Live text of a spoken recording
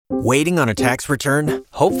Waiting on a tax return?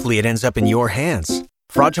 Hopefully it ends up in your hands.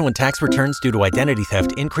 Fraudulent tax returns due to identity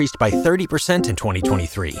theft increased by 30% in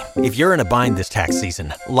 2023. If you're in a bind this tax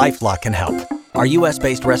season, LifeLock can help. Our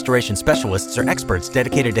U.S.-based restoration specialists are experts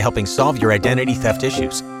dedicated to helping solve your identity theft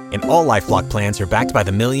issues. And all LifeLock plans are backed by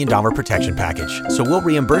the $1 Million Protection Package. So we'll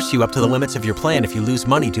reimburse you up to the limits of your plan if you lose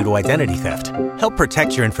money due to identity theft. Help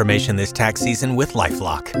protect your information this tax season with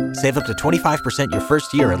LifeLock. Save up to 25% your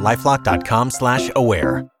first year at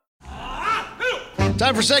LifeLock.com/aware.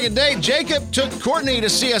 Time for second date. Jacob took Courtney to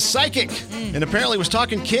see a psychic and apparently was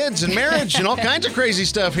talking kids and marriage and all kinds of crazy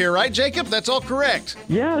stuff here, right, Jacob? That's all correct.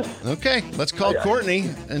 Yes. Okay, let's call Courtney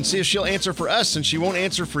and see if she'll answer for us, and she won't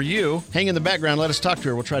answer for you. Hang in the background. Let us talk to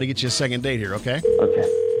her. We'll try to get you a second date here, okay? Okay.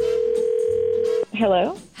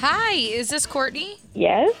 Hello? Hi, is this Courtney?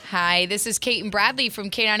 Yes? Hi, this is Cait and Bradley from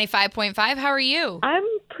K95.5. How are you? I'm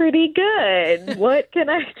pretty good. What can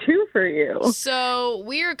I do for you? So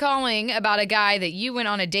we're calling about a guy that you went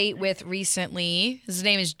on a date with recently. His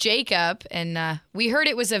name is Jacob, and we heard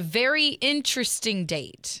it was a very interesting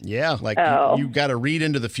date. Yeah, like you got to read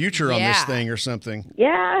into the future on this thing or something.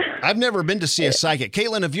 Yeah. I've never been to see a psychic.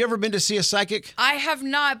 Caitlin, have you ever been to see a psychic? I have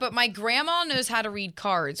not, but my grandma knows how to read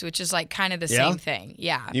cards, which is like kind of the same thing.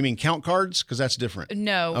 Yeah. You mean count cards? Because that's different.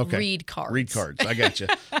 No, read cards. Read cards. I got you.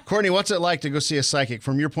 Courtney, what's it like to go see a psychic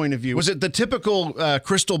from your point of view? Was it the typical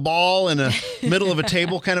crystal ball in the middle of a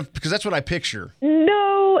table kind of? Because that's what I picture.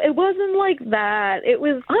 No, it wasn't like that. It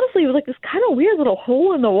was like this kind of weird little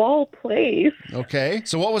hole in the wall place. Okay.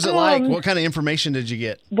 So what was it like? What kind of information did you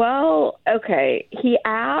get? Well, okay. He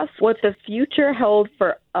asked what the future held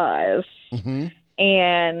for us. Mm-hmm.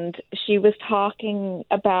 And she was talking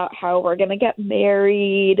about how we're going to get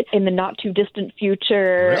married in the not too distant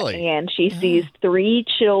future. Really? And she sees 3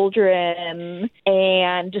 children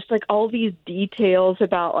and just like all these details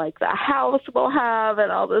about like the house we'll have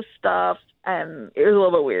and all this stuff. And it was a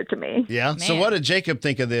little bit weird to me. Yeah. Man. So what did Jacob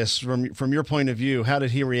think of this from your point of view? How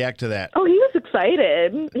did he react to that? Oh, he was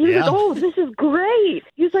excited. He was like, oh, this is great.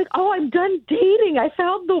 He was like, oh, I'm done dating. I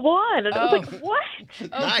found the one. And I was like, what?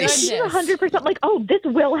 Nice. He's 100% like, oh, this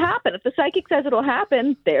will happen. If the psychic says it'll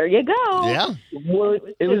happen, there you go. Yeah. Well,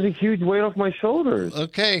 it was a huge weight off my shoulders.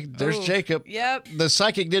 Okay. There's Jacob. Yep. The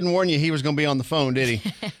psychic didn't warn you he was going to be on the phone, did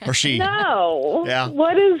he? Or she? No. Yeah.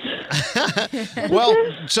 What is... Well,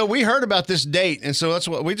 so we heard about this date, and so that's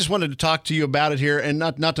what we just wanted to talk to you about it here, and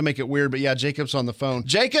not to make it weird, but yeah, Jacob's on the phone.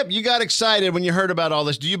 Jacob, you got excited when you heard about all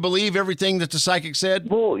this. Do you believe everything that the psychic said?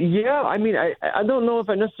 Well, yeah. I mean, I don't know if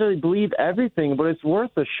I necessarily believe everything, but it's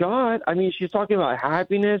worth a shot. I mean, she's talking about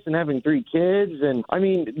happiness and having 3 kids, and I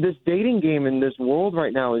mean, this dating game in this world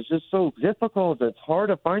right now is just so difficult. It's hard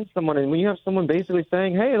to find someone, and when you have someone basically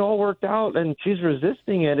saying, "Hey, it all worked out," and she's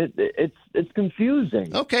resisting it, it's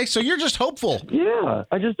confusing. Okay, so you're just hopeful. Yeah,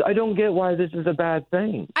 I don't get why this is a bad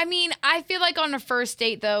thing. I mean, I feel like on a first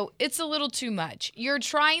date, though, it's a little too much. You're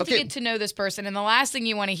trying to get to know this person, and the last thing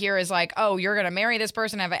you want to hear is like, oh, you're going to marry this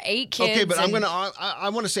person, have 8 kids. Okay, but I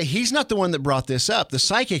want to say he's not the one that brought this up. The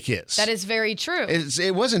psychic is. That is very true.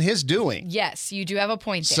 It wasn't his doing. Yes, you do have a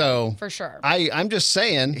point there. So, for sure. I'm just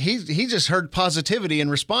saying, he just heard positivity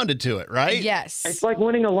and responded to it, right? Yes. It's like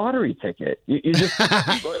winning a lottery ticket. You just,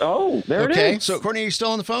 oh, there it is. Okay, so Courtney, are you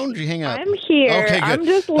still on the phone? Or did you hang up? I'm here. Okay, good. I'm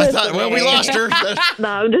just listening. I thought, well, we lost her.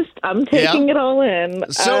 No, I'm taking it all in.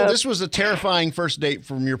 So this was a terrifying first date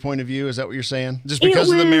from your point of view. Is that what you're saying? Just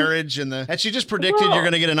because of the marriage and had she just predicted you're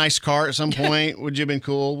going to get a nice car at some point? Would you have been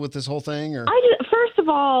cool with this whole thing? Or first of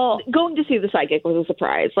all, going to see the psychic was a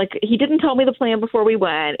surprise. Like, he didn't tell me the plan before we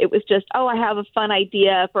went. It was just, oh, I have a fun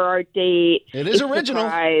idea for our date. It is original.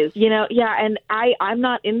 Surprise. You know, yeah, and I'm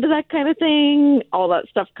not into that kind of thing. All that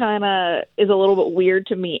stuff kind of is a little bit weird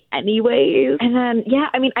to me anyways. And then, yeah,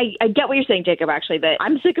 I mean, I get what you're saying, Jacob, actually, that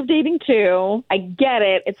I'm sick of dating too. I get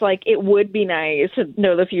it. It's like, it would be nice to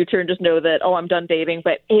know the future and just know that, oh, I'm done dating.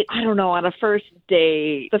 But I don't know, on a first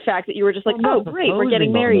date, the fact that you were just like, oh, great, we're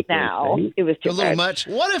getting married now. It was too a little much.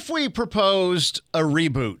 What if we proposed a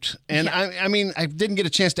reboot? And I mean, I didn't get a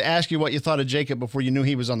chance to ask you what you thought of Jacob before you knew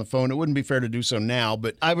he was on the phone. It wouldn't be fair to do so now,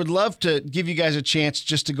 but I would love to give you guys a chance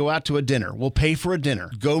just to go out to a dinner. We'll pay for a dinner.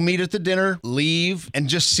 Go meet at the dinner, leave, and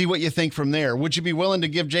just see what you think from there. Would you be willing to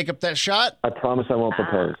give Jacob that shot? I promise I won't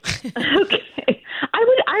propose. Okay.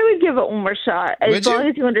 I would give it one more shot, as long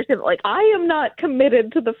as you understand. Like, I am not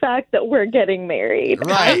committed to the fact that we're getting married.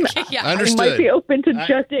 Right. I Understood. might be open to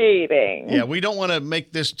just dating. Yeah, we don't want to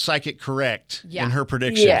make this psychic correct in her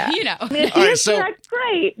prediction. Yeah. You know. All right, so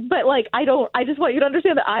great. But like, I just want you to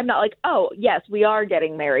understand that I'm not like, oh, yes, we are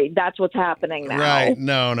getting married. That's what's happening now. Right.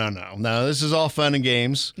 No. This is all fun and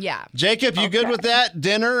games. Yeah. Jacob, you good with that?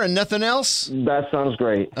 Dinner and nothing else? That sounds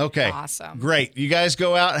great. Okay. Awesome. Great. You guys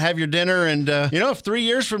go out and have your dinner. And, if 3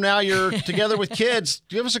 years from now you're together with kids,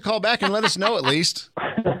 give us a call back and let us know at least.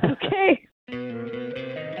 Okay.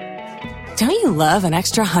 Don't you love an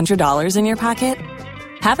extra $100 in your pocket?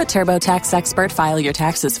 Have a TurboTax expert file your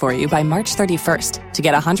taxes for you by March 31st to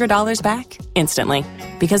get $100 back instantly.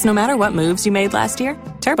 Because no matter what moves you made last year,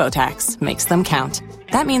 TurboTax makes them count.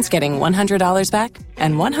 That means getting $100 back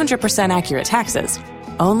and 100% accurate taxes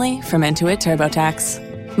only from Intuit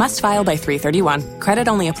TurboTax. Must file by 3/31. Credit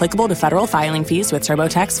only applicable to federal filing fees with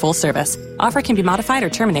TurboTax full service. Offer can be modified or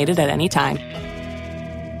terminated at any time.